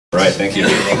Right, thank you.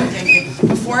 Thank you.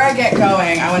 Before I get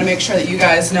going, I want to make sure that you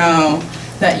guys know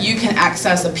that you can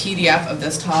access a PDF of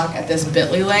this talk at this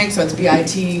bit.ly link, so it's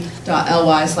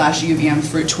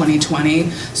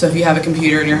bit.ly/UVMFruit2020. So if you have a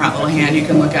computer in your hot little hand, you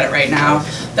can look at it right now.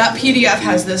 That PDF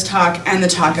has this talk and the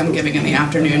talk I'm giving in the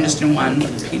afternoon just in one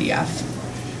PDF.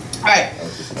 All right,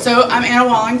 so I'm Anna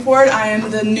Wallingford. I am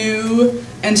the new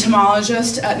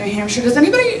entomologist at New Hampshire. Does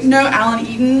anybody know Alan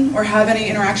Eaton or have any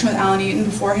interaction with Alan Eaton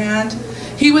beforehand?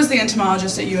 He was the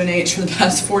entomologist at UNH for the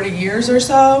past 40 years or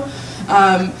so.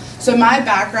 So my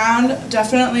background,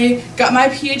 definitely got my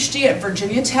PhD at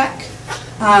Virginia Tech,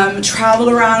 traveled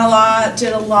around a lot,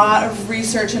 did a lot of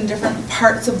research in different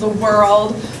parts of the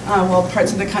world, well,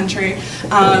 parts of the country,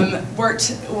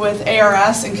 worked with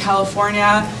ARS in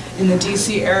California, in the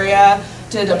DC area,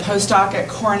 did a postdoc at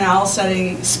Cornell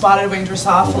studying spotted-winged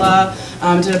Drosophila,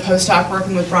 did a postdoc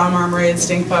working with brown marmorated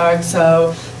stink bug,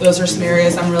 so those are some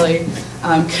areas I'm really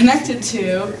connected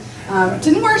to.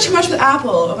 Didn't work too much with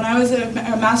Apple. When I was a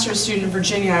master's student in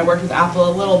Virginia, I worked with Apple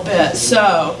a little bit.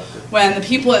 So when the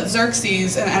people at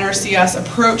Xerxes and NRCS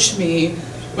approached me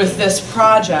with this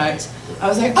project, I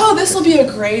was like, oh, this will be a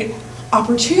great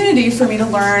opportunity for me to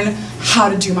learn how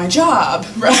to do my job,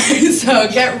 right? So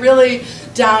get really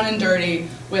down and dirty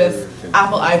with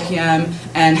Apple IPM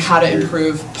and how to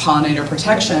improve pollinator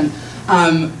protection.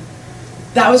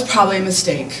 That was probably a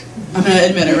mistake. I'm going to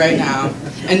admit it right now.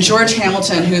 And George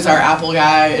Hamilton, who's our Apple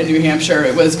guy in New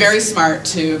Hampshire, was very smart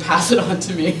to pass it on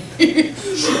to me.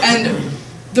 And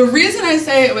the reason I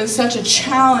say it was such a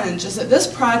challenge is that this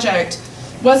project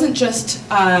wasn't just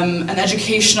an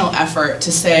educational effort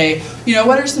to say, you know,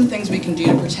 what are some things we can do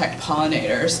to protect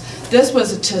pollinators? This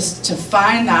was just to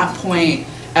find that point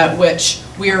at which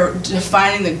we are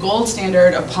defining the gold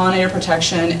standard of pollinator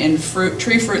protection in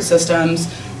tree fruit systems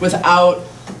without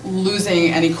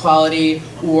losing any quality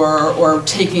or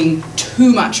taking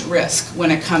too much risk when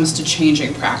it comes to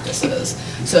changing practices.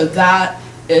 So that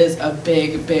is a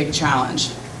big, big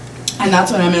challenge. And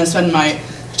that's what I'm going to spend my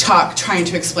talk trying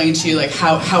to explain to you, like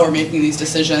how we're making these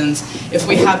decisions. If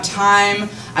we have time,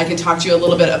 I can talk to you a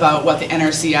little bit about what the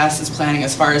NRCS is planning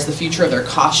as far as the future of their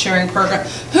cost-sharing program.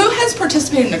 Who has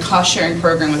participated in a cost-sharing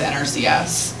program with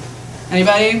NRCS?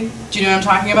 Anybody? Do you know what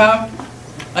I'm talking about?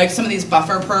 Like some of these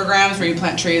buffer programs where you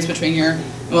plant trees between your,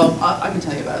 well, I can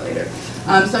tell you about it later.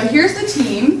 So here's the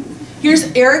team.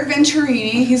 Here's Eric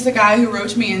Venturini. He's the guy who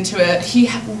wrote me into it. He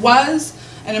was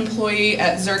an employee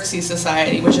at Xerxes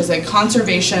Society, which is a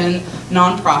conservation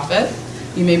nonprofit.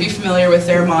 You may be familiar with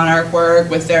their monarch work,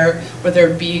 with their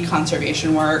bee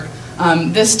conservation work.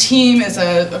 This team is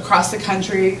across the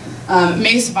country.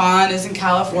 Mace Vaughn is in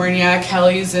California,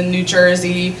 Kelly's in New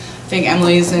Jersey, I think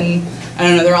Emily's in, I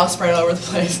don't know, they're all spread all over the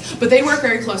place. But they work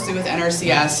very closely with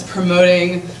NRCS,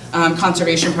 promoting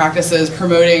conservation practices,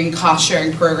 promoting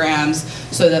cost-sharing programs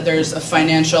so that there's a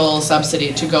financial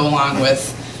subsidy to go along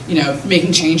with, you know,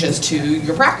 making changes to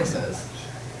your practices.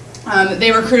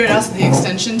 They recruited us to the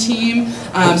extension team.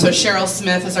 So Cheryl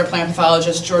Smith is our plant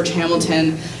pathologist, George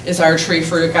Hamilton is our tree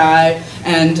fruit guy,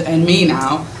 and me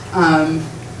now.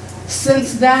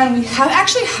 Since then, we have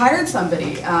actually hired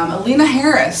somebody. Alina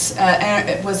Harris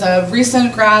was a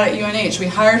recent grad at UNH. We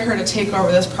hired her to take over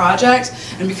this project,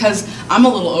 and because I'm a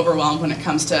little overwhelmed when it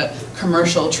comes to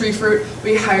commercial tree fruit,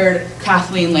 we hired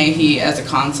Kathleen Leahy as a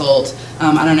consult.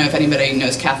 I don't know if anybody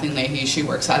knows Kathleen Leahy. She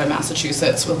works out of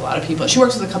Massachusetts with a lot of people. She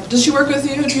works with a couple. Does she work with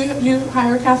you? Do you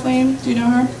hire Kathleen? Do you know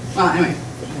her? Well, anyway.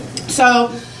 So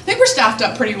I think we're staffed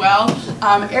up pretty well.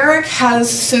 Eric has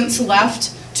since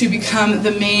left to become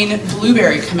the main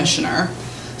blueberry commissioner.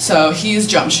 So he's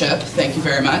jumped ship, thank you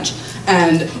very much.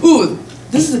 And, ooh,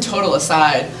 this is a total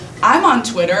aside. I'm on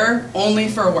Twitter only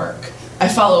for work. I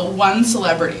follow one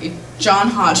celebrity, John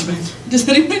Hodgman. Does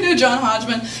anybody know John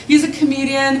Hodgman? He's a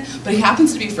comedian, but he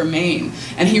happens to be from Maine.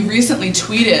 And he recently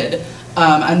tweeted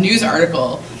a news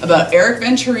article about Eric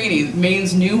Venturini,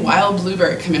 Maine's new wild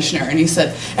blueberry commissioner, and he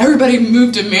said, everybody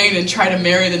move to Maine and try to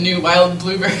marry the new wild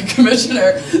blueberry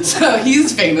commissioner. So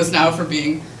he's famous now for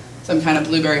being some kind of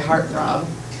blueberry heartthrob.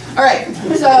 All right,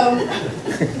 so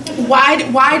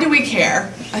why do we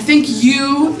care? I think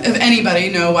you, if anybody,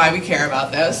 know why we care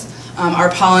about this. Our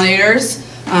pollinators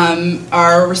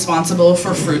are responsible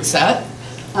for fruit set.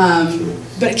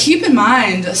 But keep in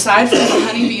mind, aside from the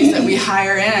honeybees that we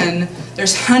hire in,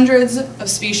 there's hundreds of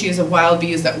species of wild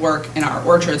bees that work in our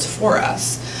orchards for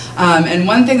us. And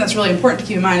one thing that's really important to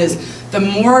keep in mind is the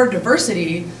more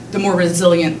diversity, the more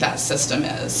resilient that system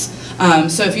is.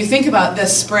 So if you think about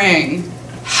this spring,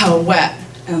 how wet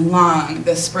and long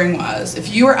this spring was,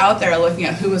 if you were out there looking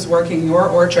at who was working your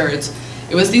orchards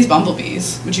It was these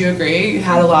bumblebees. Would you agree? You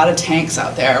had a lot of tanks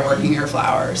out there working your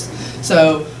flowers.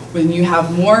 So when you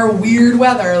have more weird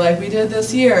weather like we did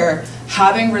this year,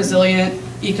 having resilient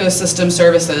ecosystem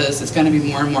services is going to be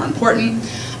more and more important.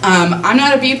 I'm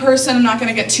not a bee person, I'm not going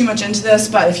to get too much into this,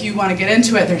 but if you want to get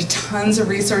into it, there's tons of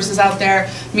resources out there.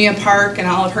 Mia Park and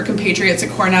all of her compatriots at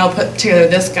Cornell put together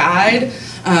this guide.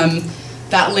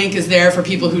 That link is there for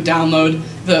people who download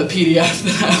the PDF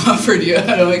that I offered you.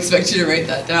 I don't expect you to write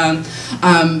that down.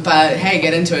 But hey,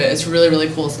 get into it. It's really, really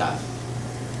cool stuff.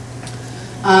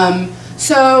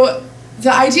 So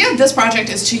the idea of this project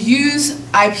is to use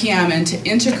IPM and to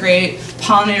integrate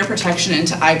pollinator protection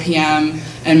into IPM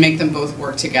and make them both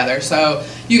work together. So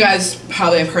you guys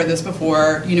probably have heard this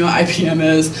before, you know what IPM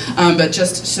is, but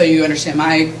just so you understand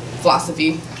my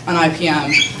philosophy on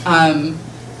IPM,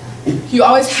 you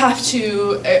always have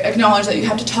to acknowledge that you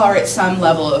have to tolerate some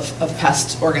level of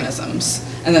pest organisms,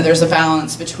 and that there's a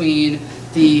balance between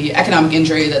the economic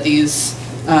injury that these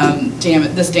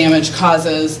this damage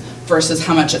causes versus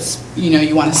how much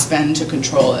you want to spend to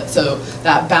control it. So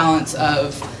that balance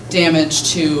of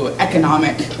damage to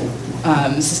economic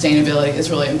sustainability is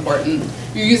really important.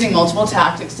 You're using multiple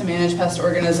tactics to manage pest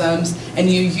organisms, and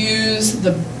you use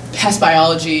the pest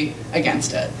biology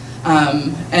against it.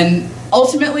 And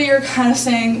ultimately, you're kind of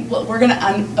saying, well, we're going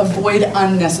to avoid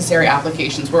unnecessary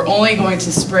applications. We're only going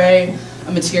to spray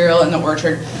a material in the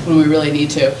orchard when we really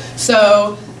need to.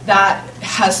 So that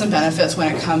has some benefits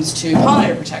when it comes to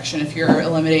pollinator protection if you're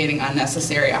eliminating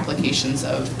unnecessary applications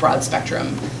of broad spectrum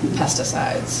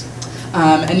pesticides.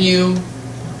 And you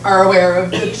are aware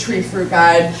of the tree fruit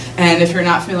guide, and if you're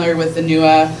not familiar with the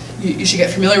NUA, you should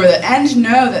get familiar with it and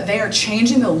know that they are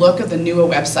changing the look of the NUA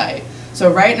website.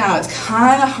 So right now it's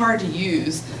kind of hard to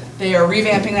use. They are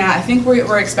revamping that. I think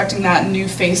we're expecting that new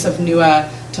face of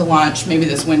NUA to launch maybe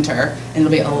this winter, and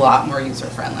it'll be a lot more user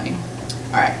friendly.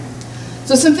 All right.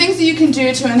 So some things that you can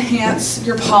do to enhance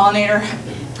your pollinator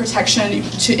protection,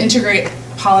 to integrate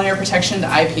pollinator protection to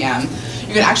IPM.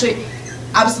 You can actually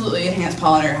absolutely enhance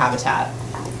pollinator habitat.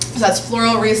 So that's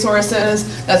floral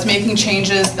resources, that's making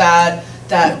changes that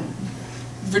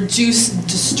reduce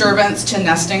disturbance to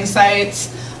nesting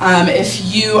sites.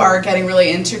 If you are getting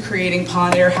really into creating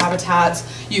pollinator habitats,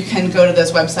 you can go to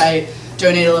this website,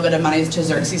 donate a little bit of money to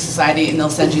Xerxes Society, and they'll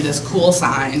send you this cool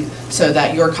sign so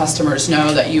that your customers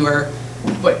know that you are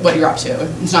what you're up to.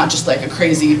 It's not just like a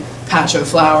crazy patch of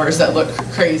flowers that look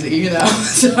crazy, you know.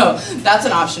 So that's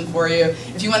an option for you.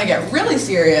 If you want to get really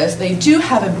serious, they do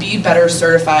have a Be Better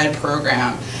certified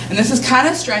program. And this is kind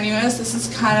of strenuous, this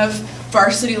is kind of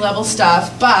varsity level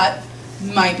stuff, but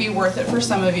might be worth it for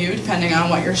some of you depending on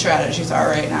what your strategies are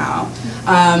right now.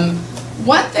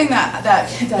 One thing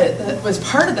that was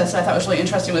part of this that I thought was really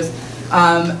interesting was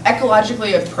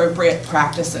ecologically appropriate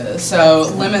practices,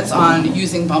 so limits on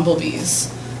using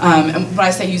bumblebees. And when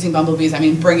I say using bumblebees, I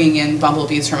mean bringing in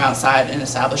bumblebees from outside and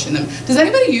establishing them. Does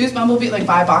anybody use bumblebees, like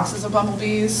buy boxes of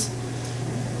bumblebees?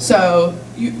 So,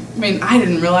 I mean, I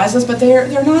didn't realize this, but they're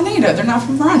non-native, they're not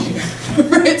from around here,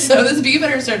 right? So this Be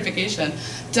Better certification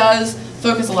does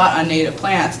focus a lot on native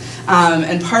plants.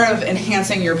 And part of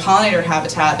enhancing your pollinator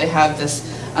habitat, they have this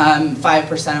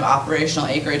 5% of operational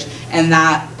acreage, and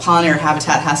that pollinator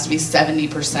habitat has to be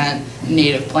 70%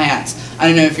 native plants. I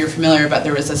don't know if you're familiar, but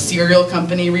there was a cereal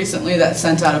company recently that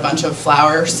sent out a bunch of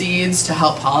flower seeds to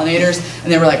help pollinators,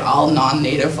 and they were like all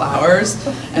non-native flowers,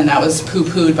 and that was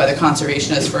poo-pooed by the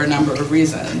conservationists for a number of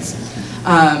reasons.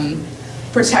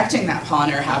 Protecting that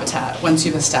pollinator habitat once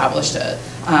you've established it,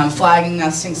 flagging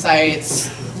nesting sites,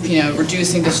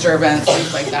 reducing disturbance,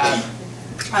 things like that,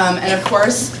 and of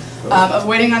course,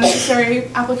 avoiding unnecessary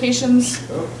applications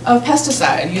of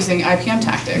pesticide using IPM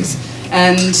tactics,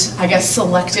 and I guess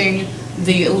selecting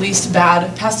the least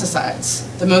bad pesticides,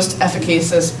 the most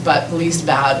efficacious but least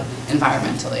bad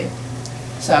environmentally.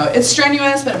 So it's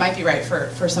strenuous, but it might be right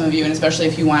for some of you, and especially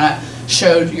if you want to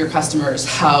show your customers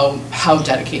how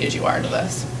dedicated you are to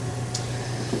this.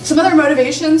 Some other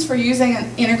motivations for using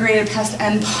an integrated pest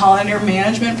and pollinator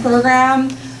management program.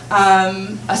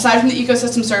 Aside from the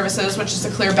ecosystem services, which is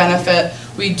a clear benefit,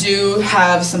 we do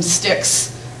have some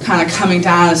sticks kind of coming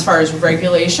down as far as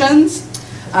regulations.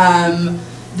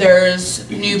 There's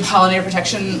new pollinator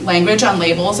protection language on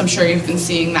labels. I'm sure you've been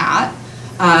seeing that.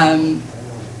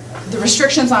 The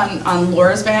restrictions on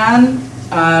lures ban,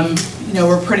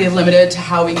 we're pretty limited to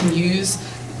how we can use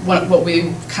what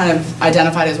we kind of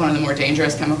identified as one of the more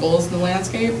dangerous chemicals in the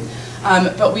landscape.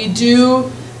 But we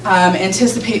do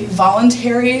anticipate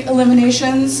voluntary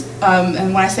eliminations,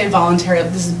 and when I say voluntary,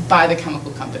 this is by the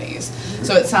chemical companies.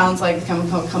 So it sounds like the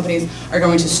chemical companies are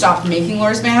going to stop making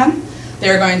lures ban,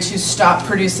 they're going to stop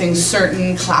producing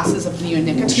certain classes of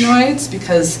neonicotinoids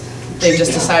because they've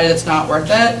just decided it's not worth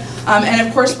it. And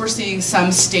of course, we're seeing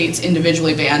some states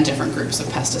individually ban different groups of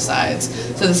pesticides.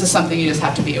 So this is something you just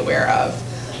have to be aware of.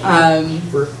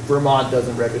 Vermont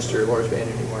doesn't register lorsban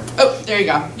anymore. Oh, there you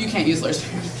go. You can't use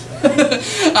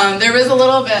lorsban. There was a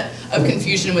little bit of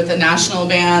confusion with the national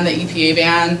ban, the EPA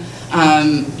ban,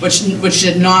 which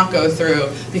did not go through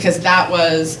because that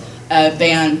was a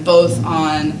ban both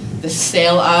on the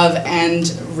sale of and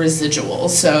residuals.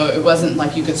 So it wasn't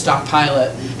like you could stockpile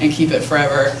it and keep it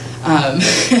forever and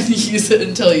use it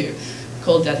until you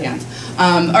cold dead hands.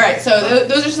 All right, so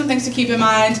those are some things to keep in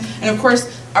mind. And of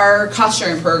course, our cost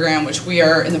sharing program, which we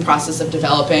are in the process of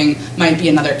developing, might be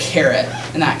another carrot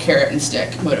in that carrot and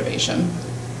stick motivation.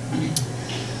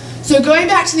 So going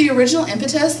back to the original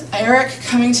impetus, Eric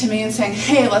coming to me and saying,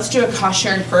 hey, let's do a cost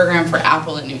sharing program for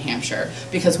apple in New Hampshire,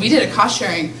 because we did a cost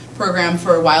sharing program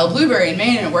for wild blueberry in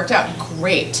Maine and it worked out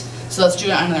great. So let's do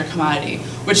it on another commodity,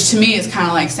 which to me is kind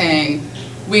of like saying,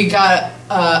 we got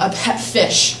a pet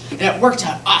fish and it worked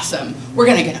out awesome. We're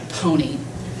gonna get a pony.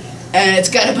 And it's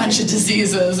got a bunch of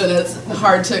diseases and it's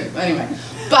hard to, anyway.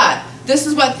 But this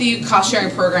is what the cost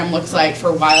sharing program looks like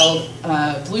for wild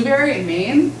blueberry in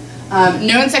Maine.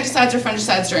 No insecticides or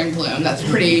fungicides during bloom. That's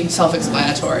pretty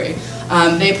self-explanatory.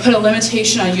 They put a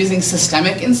limitation on using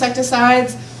systemic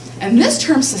insecticides. And this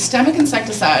term, systemic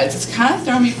insecticides, it's kind of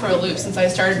thrown me for a loop since I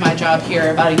started my job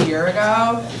here about a year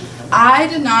ago. I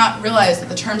did not realize that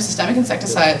the term systemic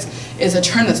insecticides is a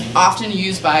term that's often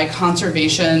used by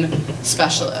conservation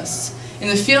specialists. In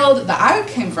the field that I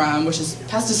came from, which is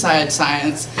pesticide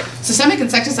science, systemic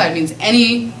insecticide means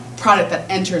any product that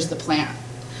enters the plant.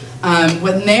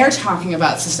 When they're talking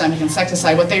about systemic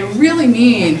insecticide, what they really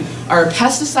mean are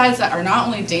pesticides that are not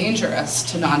only dangerous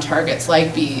to non-targets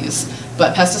like bees,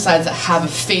 but pesticides that have a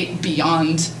fate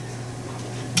beyond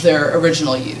their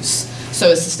original use.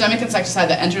 So a systemic insecticide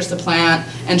that enters the plant,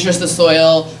 enters the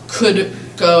soil, could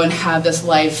go and have this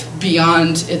life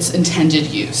beyond its intended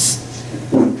use.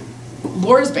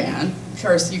 Lorsban, of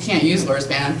course you can't use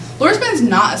Lorsban. Lorsban is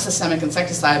not a systemic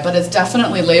insecticide, but it's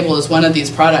definitely labeled as one of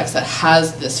these products that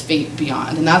has this fate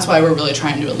beyond, and that's why we're really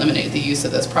trying to eliminate the use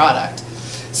of this product.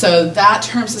 So that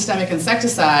term systemic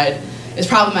insecticide is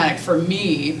problematic for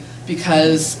me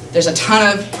because there's a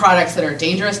ton of products that are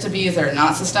dangerous to bees that are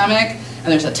not systemic,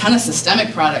 and there's a ton of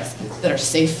systemic products that are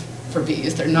safe for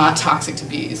bees. They're not toxic to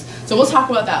bees. So we'll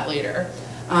talk about that later.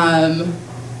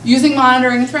 Using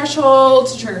monitoring threshold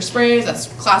to trigger sprays, that's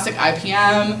classic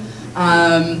IPM,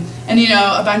 and you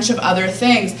know, a bunch of other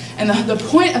things. And the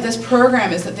point of this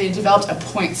program is that they developed a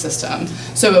point system.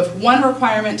 So if one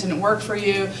requirement didn't work for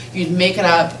you, you'd make it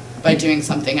up by doing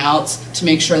something else to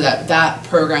make sure that that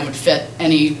program would fit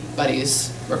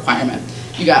anybody's requirement.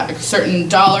 You got a certain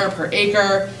dollar per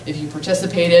acre if you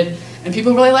participated, and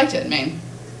people really liked it in Maine.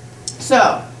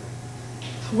 So,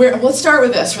 let's start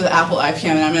with this for the apple IPM,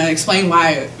 and I'm going to explain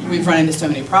why we've run into so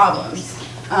many problems.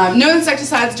 No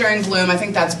insecticides during bloom, I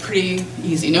think that's pretty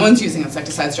easy. No one's using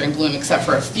insecticides during bloom except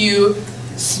for a few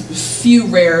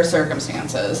rare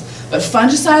circumstances. But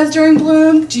fungicides during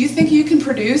bloom, do you think you can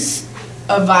produce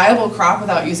a viable crop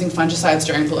without using fungicides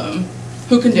during bloom?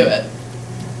 Who can do it?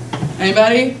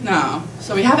 Anybody? No.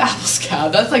 So we have apple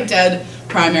scab. That's like dead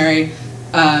primary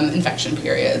infection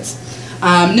periods.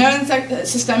 No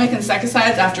systemic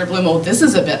insecticides after bloom. Well, this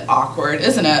is a bit awkward,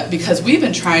 isn't it? Because we've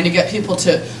been trying to get people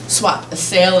to swap a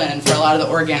sale in for a lot of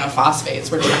the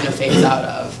organophosphates we're trying to phase out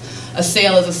of. A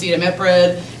sale is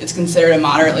acetamiprid. It's considered a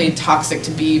moderately toxic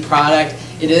to bee product.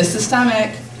 It is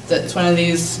systemic. It's one of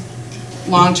these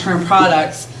long-term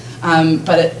products,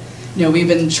 but we've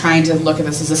been trying to look at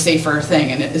this as a safer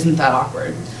thing, and it isn't that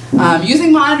awkward.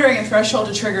 Using monitoring and threshold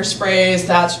to trigger sprays,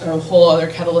 that's a whole other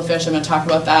kettle of fish. I'm going to talk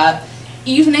about that.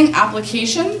 Evening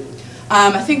application,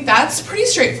 I think that's pretty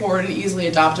straightforward and easily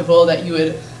adoptable, that you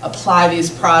would apply these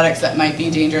products that might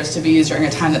be dangerous to bees during a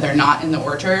time that they're not in the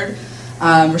orchard.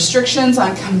 Restrictions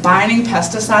on combining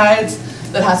pesticides,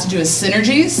 that has to do with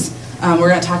synergies. We're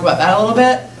going to talk about that a little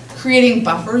bit. Creating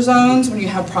buffer zones when you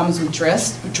have problems with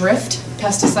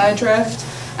pesticide drift,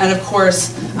 and of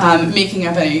course, making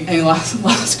up any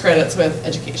lost credits with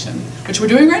education, which we're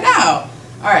doing right now.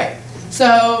 All right,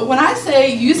 so when I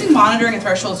say using monitoring and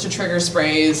thresholds to trigger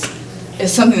sprays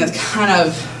is something that's kind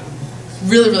of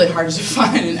really hard to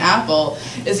define in apple,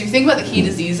 is if you think about the key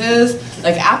diseases,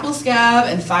 like apple scab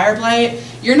and fire blight,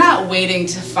 you're not waiting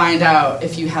to find out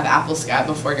if you have apple scab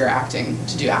before you're acting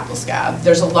to do apple scab.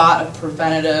 There's a lot of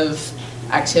preventative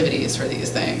activities for these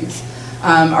things.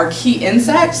 Our key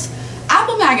insects,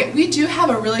 apple maggot, we do have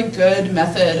a really good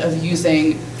method of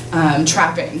using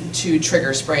trapping to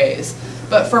trigger sprays.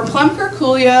 But for plum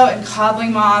curculio and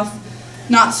codling moth,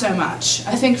 not so much.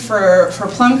 I think for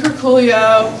plum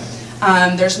curculio,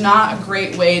 there's not a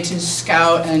great way to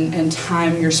scout and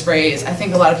time your sprays. I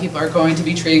think a lot of people are going to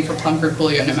be treating for plum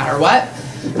curculio no matter what.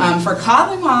 For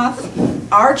codling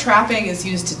moth, our trapping is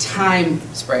used to time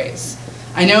sprays.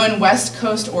 I know in West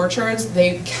Coast orchards,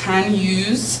 they can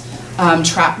use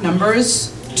trap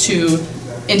numbers to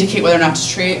indicate whether or not to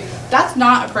treat. That's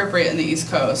not appropriate in the East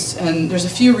Coast, and there's a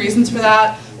few reasons for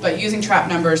that, but using trap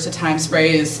numbers to time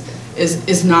sprays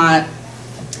is not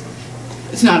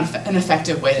an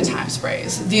effective way to time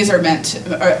sprays. These are meant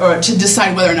to, or to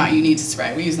decide whether or not you need to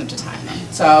spray. We use them to time them.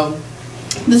 So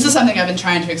this is something I've been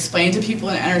trying to explain to people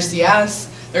in NRCS.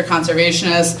 They're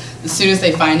conservationists. As soon as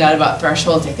they find out about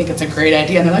thresholds, they think it's a great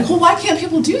idea, and they're like, well, why can't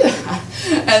people do that?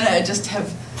 And I just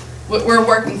have, we're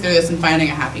working through this and finding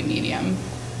a happy medium.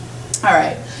 All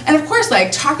right, and of course,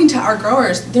 like talking to our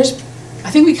growers, I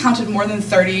think we counted more than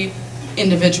 30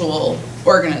 individual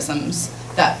organisms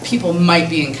that people might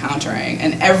be encountering,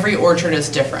 and every orchard is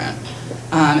different.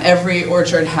 Every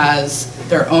orchard has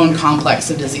their own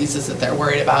complex of diseases that they're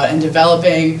worried about, and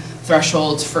developing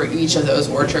thresholds for each of those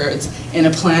orchards in a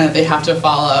plan that they have to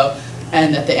follow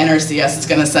and that the NRCS is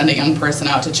going to send a young person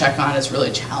out to check on is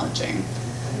really challenging.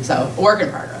 So, a work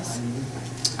in progress.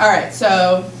 All right,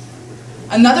 so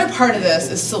another part of this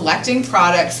is selecting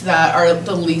products that are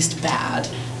the least bad,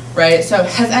 right? So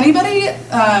has anybody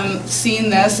seen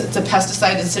this? It's a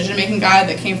pesticide decision-making guide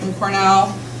that came from Cornell.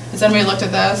 Has anybody looked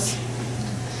at this?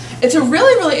 It's a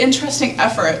really, really interesting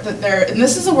effort that and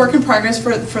this is a work in progress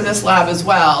for this lab as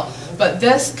well, but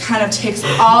this kind of takes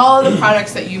all of the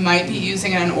products that you might be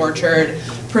using in an orchard,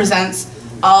 presents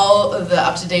all of the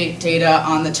up-to-date data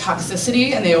on the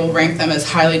toxicity, and they will rank them as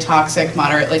highly toxic,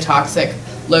 moderately toxic,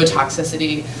 low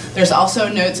toxicity. There's also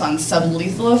notes on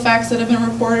sublethal effects that have been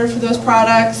reported for those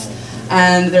products,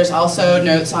 and there's also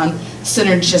notes on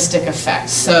synergistic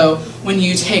effects. So when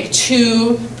you take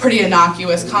two pretty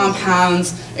innocuous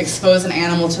compounds, expose an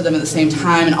animal to them at the same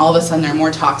time, and all of a sudden they're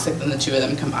more toxic than the two of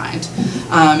them combined.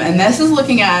 And this is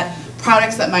looking at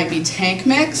products that might be tank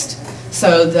mixed,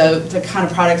 so the kind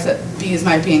of products that bees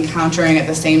might be encountering at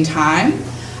the same time.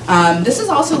 This is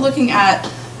also looking at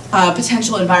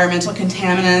potential environmental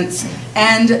contaminants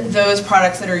and those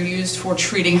products that are used for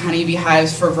treating honeybee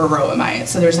hives for varroa mites.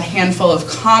 So there's a handful of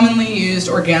commonly used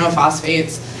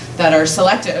organophosphates that are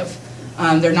selective.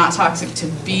 They're not toxic to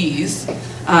bees,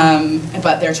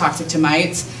 but they're toxic to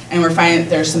mites, and we're finding that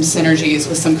there's some synergies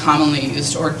with some commonly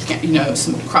used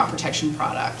some crop protection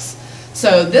products.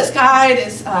 So this guide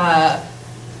is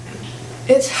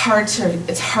it's hard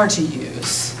to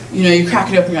use. You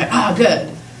crack it open, you're like, oh, good.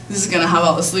 This is going to have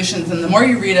all the solutions, and the more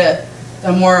you read it,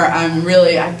 the more I'm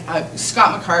really,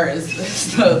 Scott McCart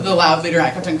is the lab leader. I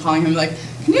kept on calling him like,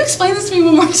 can you explain this to me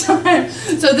one more time?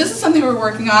 So this is something we're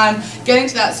working on, getting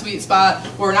to that sweet spot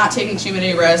where we're not taking too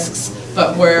many risks,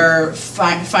 but we're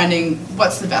finding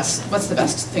what's the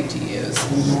best thing to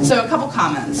use. So a couple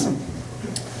comments.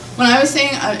 When I was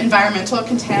saying environmental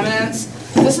contaminants,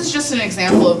 this is just an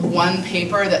example of one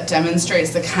paper that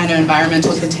demonstrates the kind of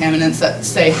environmental contaminants that,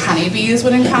 say, honeybees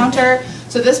would encounter.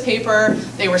 So this paper,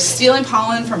 they were stealing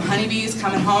pollen from honeybees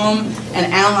coming home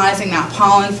and analyzing that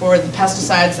pollen for the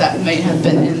pesticides that may have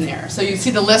been in there. So you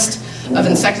see the list of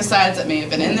insecticides that may have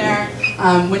been in there.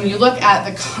 When you look at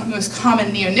the most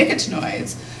common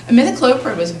neonicotinoids,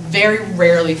 imidacloprid was very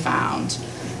rarely found.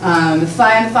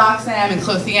 Thiamethoxam and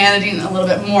clothianidine a little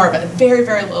bit more, but at very,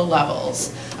 very low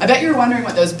levels. I bet you're wondering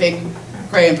what those big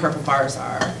gray and purple bars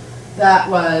are.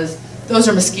 Those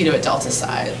are mosquito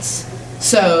adulticides.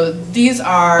 So these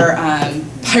are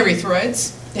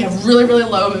pyrethroids. They have really, really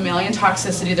low mammalian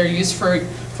toxicity. They're used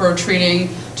for treating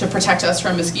to protect us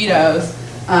from mosquitoes,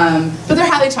 but they're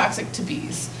highly toxic to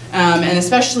bees. And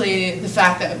especially the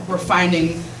fact that we're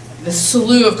finding the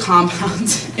slew of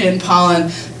compounds in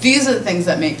pollen, these are the things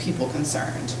that make people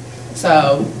concerned.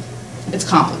 So it's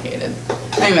complicated.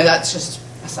 Anyway, that's just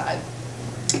aside.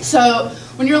 So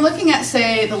when you're looking at,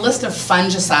 say, the list of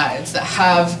fungicides that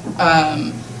have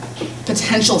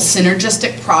potential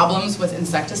synergistic problems with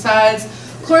insecticides,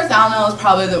 chlorothalonil is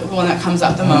probably the one that comes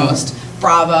up the most.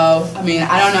 Bravo, I mean,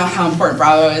 I don't know how important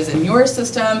Bravo is in your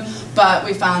system, but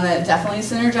we found that it definitely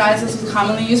synergizes with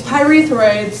commonly used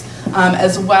pyrethroids,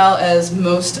 as well as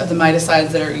most of the miticides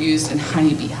that are used in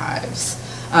honeybee hives.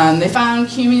 They found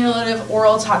cumulative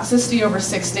oral toxicity over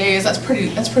 6 days. That's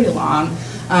pretty long,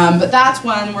 but that's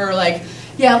one where we're like,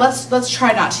 yeah, let's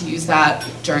try not to use that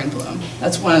during bloom.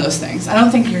 That's one of those things. I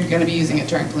don't think you're going to be using it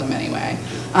during bloom anyway.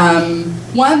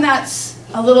 One that's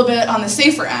a little bit on the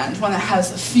safer end, one that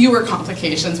has fewer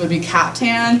complications, would be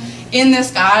Captan. In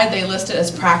this guide, they list it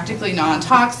as practically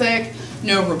non-toxic,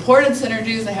 no reported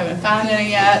synergies, they haven't found any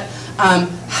yet.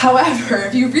 However,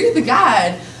 if you read the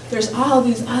guide, there's all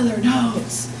these other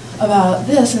notes about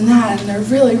this and that, and they're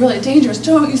really, really dangerous.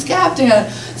 Don't use Captan.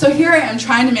 So here I am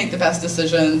trying to make the best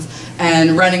decisions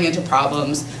and running into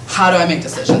problems. How do I make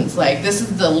decisions? Like, this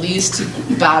is the least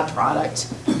bad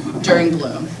product during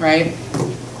bloom, right?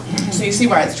 So you see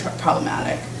why it's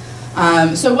problematic.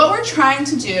 So what we're trying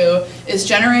to do is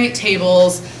generate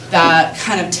tables that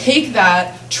kind of take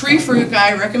that tree fruit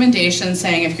guide recommendation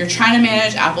saying if you're trying to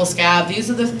manage apple scab, these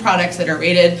are the products that are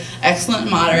rated excellent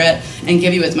and moderate, and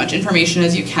give you as much information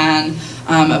as you can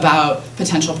about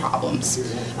potential problems.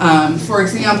 For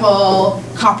example,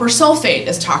 copper sulfate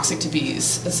is toxic to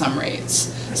bees at some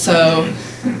rates. So,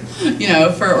 you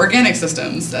know, for organic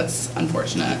systems, that's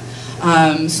unfortunate.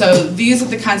 So these are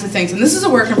the kinds of things, and this is a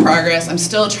work in progress. I'm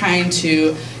still trying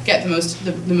to get the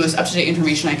most up-to-date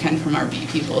information I can from our bee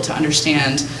people to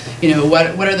understand, you know, what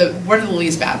are the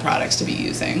least bad products to be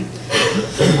using.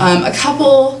 A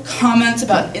couple comments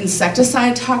about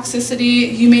insecticide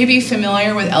toxicity. You may be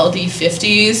familiar with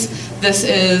LD50s. This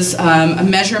is a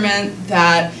measurement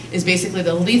that is basically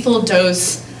the lethal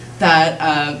dose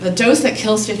that the dose that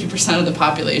kills 50% of the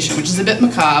population, which is a bit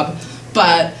macabre,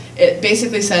 but it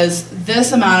basically says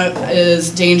this amount is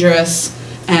dangerous,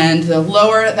 and the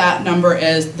lower that number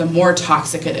is, the more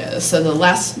toxic it is. So the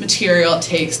less material it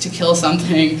takes to kill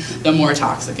something, the more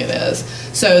toxic it is.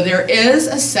 So there is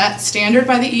a set standard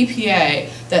by the EPA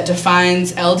that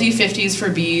defines LD50s for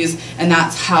bees, and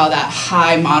that's how that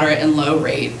high, moderate, and low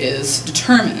rate is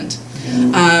determined.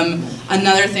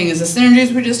 Another thing is the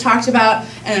synergies we just talked about.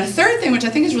 And a third thing, which I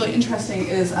think is really interesting,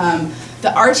 is the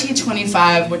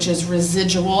RT25, which is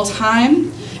residual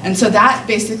time. And so that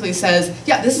basically says,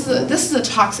 yeah, this is a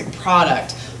toxic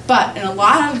product. But in a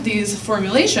lot of these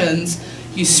formulations,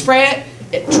 you spray it,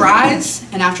 it dries,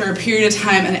 and after a period of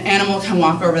time, an animal can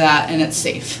walk over that and it's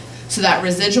safe. So that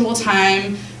residual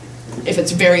time, if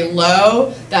it's very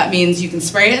low, that means you can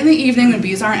spray it in the evening when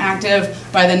bees aren't active.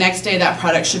 By the next day, that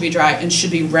product should be dry and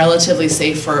should be relatively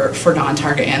safe for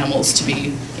non-target animals to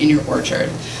be in your orchard.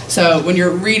 So when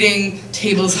you're reading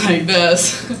tables like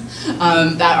this,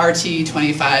 that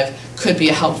RT25 could be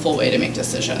a helpful way to make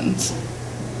decisions.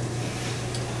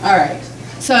 All right.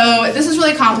 So this is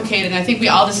really complicated, and I think we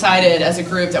all decided as a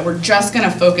group that we're just going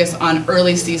to focus on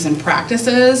early season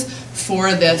practices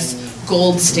for this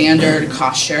gold standard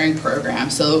cost sharing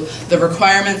program. So the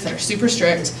requirements that are super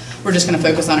strict, we're just going to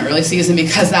focus on early season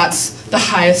because that's the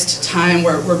highest time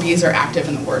where bees are active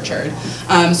in the orchard.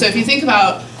 So if you think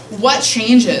about what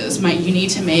changes might you need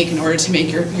to make in order to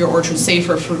make your orchard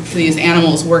safer for these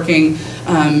animals working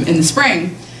in the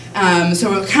spring. So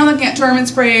we're kind of looking at dormant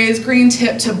sprays, green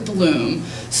tip to bloom.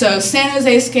 So San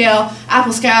Jose scale,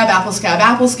 apple scab, apple scab,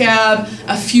 apple scab,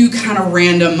 a few kind of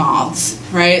random moths,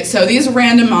 right? So these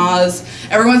random moths,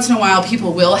 every once in a while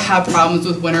people will have problems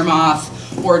with winter moth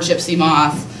or gypsy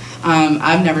moth.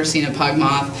 I've never seen a pug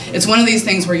moth. It's one of these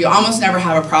things where you almost never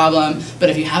have a problem, but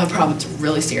if you have a problem, it's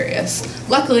really serious.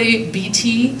 Luckily,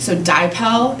 BT, so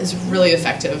dipel, is really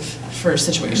effective for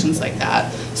situations like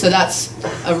that. So that's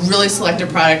a really selective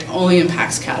product, only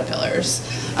impacts caterpillars.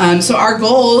 So our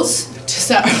goals, to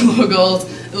set our low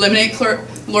goals, eliminate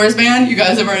lorsban, you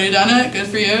guys have already done it, good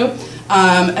for you,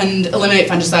 and eliminate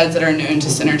fungicides that are known to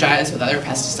synergize with other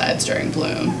pesticides during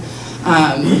bloom.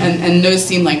 And those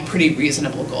seem like pretty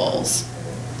reasonable goals.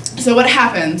 So what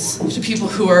happens to people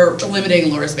who are limiting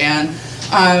lorsban?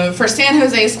 For San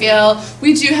Jose scale,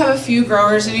 we do have a few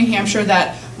growers in New Hampshire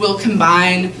that will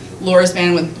combine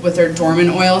lorsban with their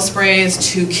dormant oil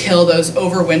sprays to kill those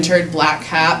overwintered black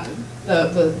cap.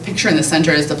 The picture in the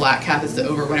center is the black cap, is the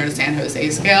overwintered San Jose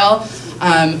scale.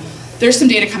 There's some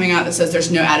data coming out that says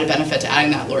there's no added benefit to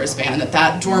adding that lorsban,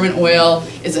 that dormant oil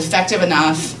is effective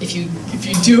enough if you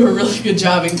do a really good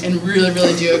job and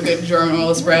really do a good dormant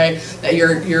oil spray, that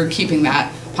you're keeping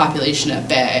that population at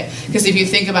bay. Because if you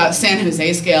think about San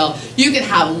Jose scale, you can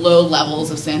have low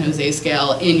levels of San Jose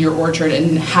scale in your orchard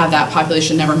and have that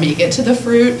population never make it to the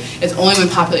fruit. It's only when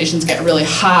populations get really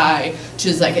high, which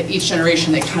is like at each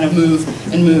generation they kind of move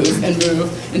and move and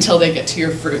move until they get to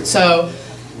your fruit. So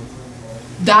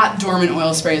that dormant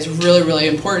oil spray is really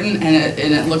important, and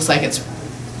it looks like it's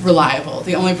reliable.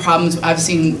 The only problems I've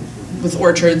seen with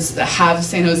orchards that have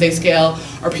San Jose scale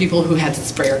are people who had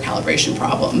sprayer calibration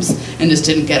problems and just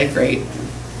didn't get a great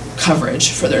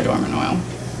coverage for their dormant oil.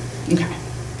 Okay.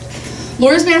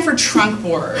 Lorsban for trunk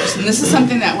borers, and this is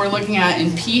something that we're looking at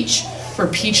in peach for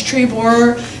peach tree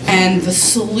borer and the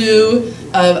slew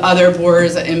of other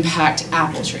borers that impact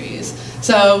apple trees.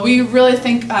 So we really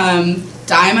think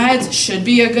diamides should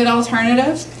be a good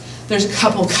alternative. There's a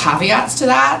couple caveats to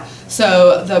that.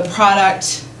 So the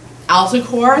product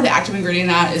Alticor, the active ingredient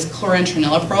in that is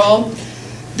chlorantraniliprole.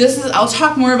 I'll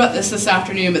talk more about this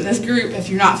afternoon, but this group, if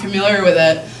you're not familiar with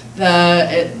it,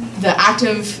 the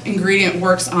active ingredient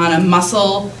works on a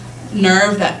muscle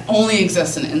nerve that only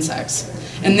exists in insects.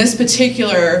 And this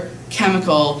particular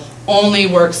chemical only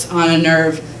works on a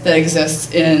nerve that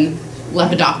exists in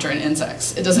Lepidoptera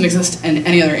insects. It doesn't exist in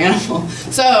any other animal.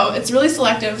 So it's really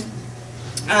selective.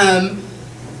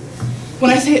 When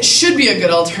I say it should be a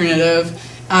good alternative,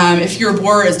 if your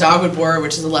borer is dogwood borer,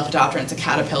 which is a Lepidoptera, it's a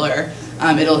caterpillar,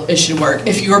 it should work.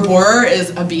 If your borer is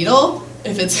a beetle,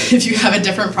 if you have a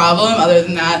different problem other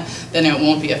than that, then it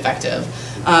won't be effective.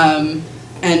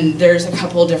 And there's a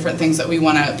couple different things that we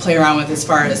want to play around with as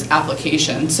far as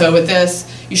application. So with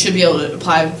this, you should be able to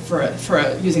apply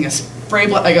using a spray,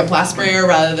 like a blast sprayer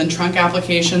rather than trunk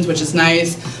applications, which is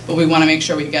nice, but we want to make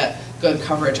sure we get good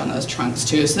coverage on those trunks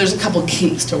too. So there's a couple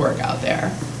kinks to work out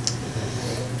there.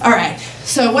 All right,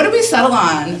 so what did we settle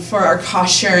on for our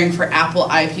cost sharing for apple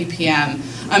IPPM?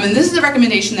 And this is the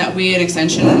recommendation that we at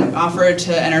Extension offered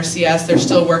to NRCS. They're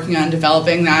still working on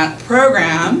developing that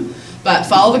program, but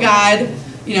follow the guide,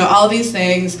 all these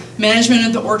things. Management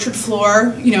of the orchard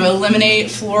floor, eliminate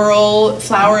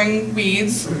flowering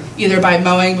weeds, either by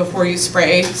mowing before you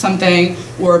spray something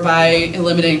or by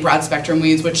eliminating broad spectrum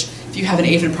weeds, which if you have an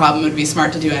aphid problem would be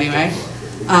smart to do anyway.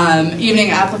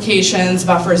 Evening applications,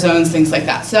 buffer zones, things like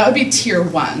that. So that would be tier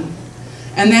 1.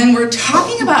 And then we're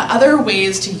talking about other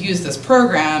ways to use this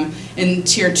program in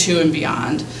tier 2 and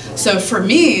beyond. So for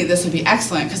me, this would be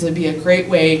excellent because it would be a great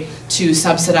way to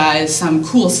subsidize some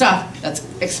cool stuff that's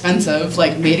expensive,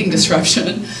 like mating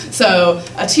disruption. So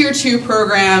a tier 2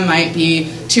 program might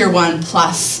be tier 1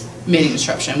 plus mating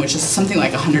disruption, which is something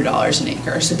like $100 an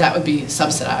acre. So that would be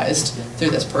subsidized through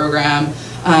this program.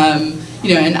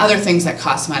 And other things that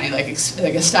cost money, like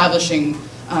establishing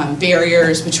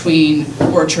barriers between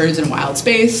orchards and wild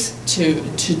space to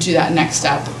do that next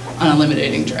step on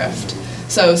eliminating drift.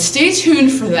 So stay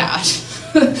tuned for that.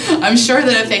 I'm sure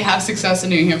that if they have success in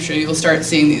New Hampshire, you'll start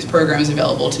seeing these programs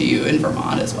available to you in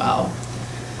Vermont as well.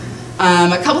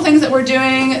 A couple things that we're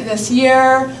doing this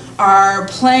year are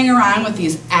playing around with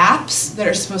these apps that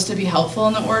are supposed to be helpful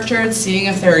in the orchard, seeing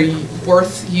if they're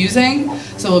worth using.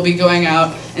 So we'll be going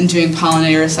out and doing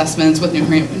pollinator assessments with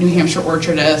New Hampshire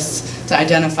orchardists to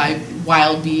identify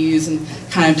wild bees and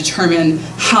kind of determine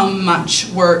how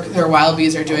much work their wild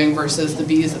bees are doing versus the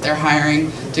bees that they're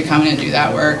hiring to come in and do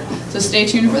that work. So stay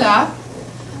tuned for that.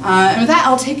 And with that,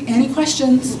 I'll take any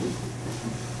questions.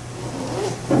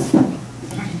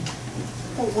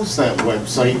 What was that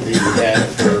website that you had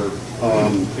for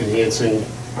enhancing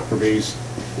for bees,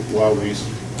 wild bees?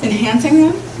 Enhancing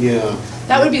them? Yeah.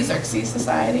 That would be Xerxes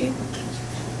Society.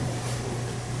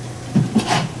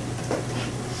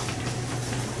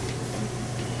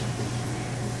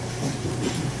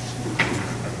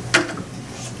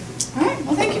 All right,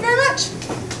 well, thank you very much.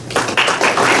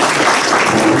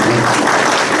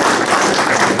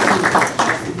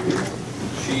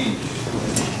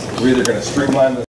 We're either going to streamline the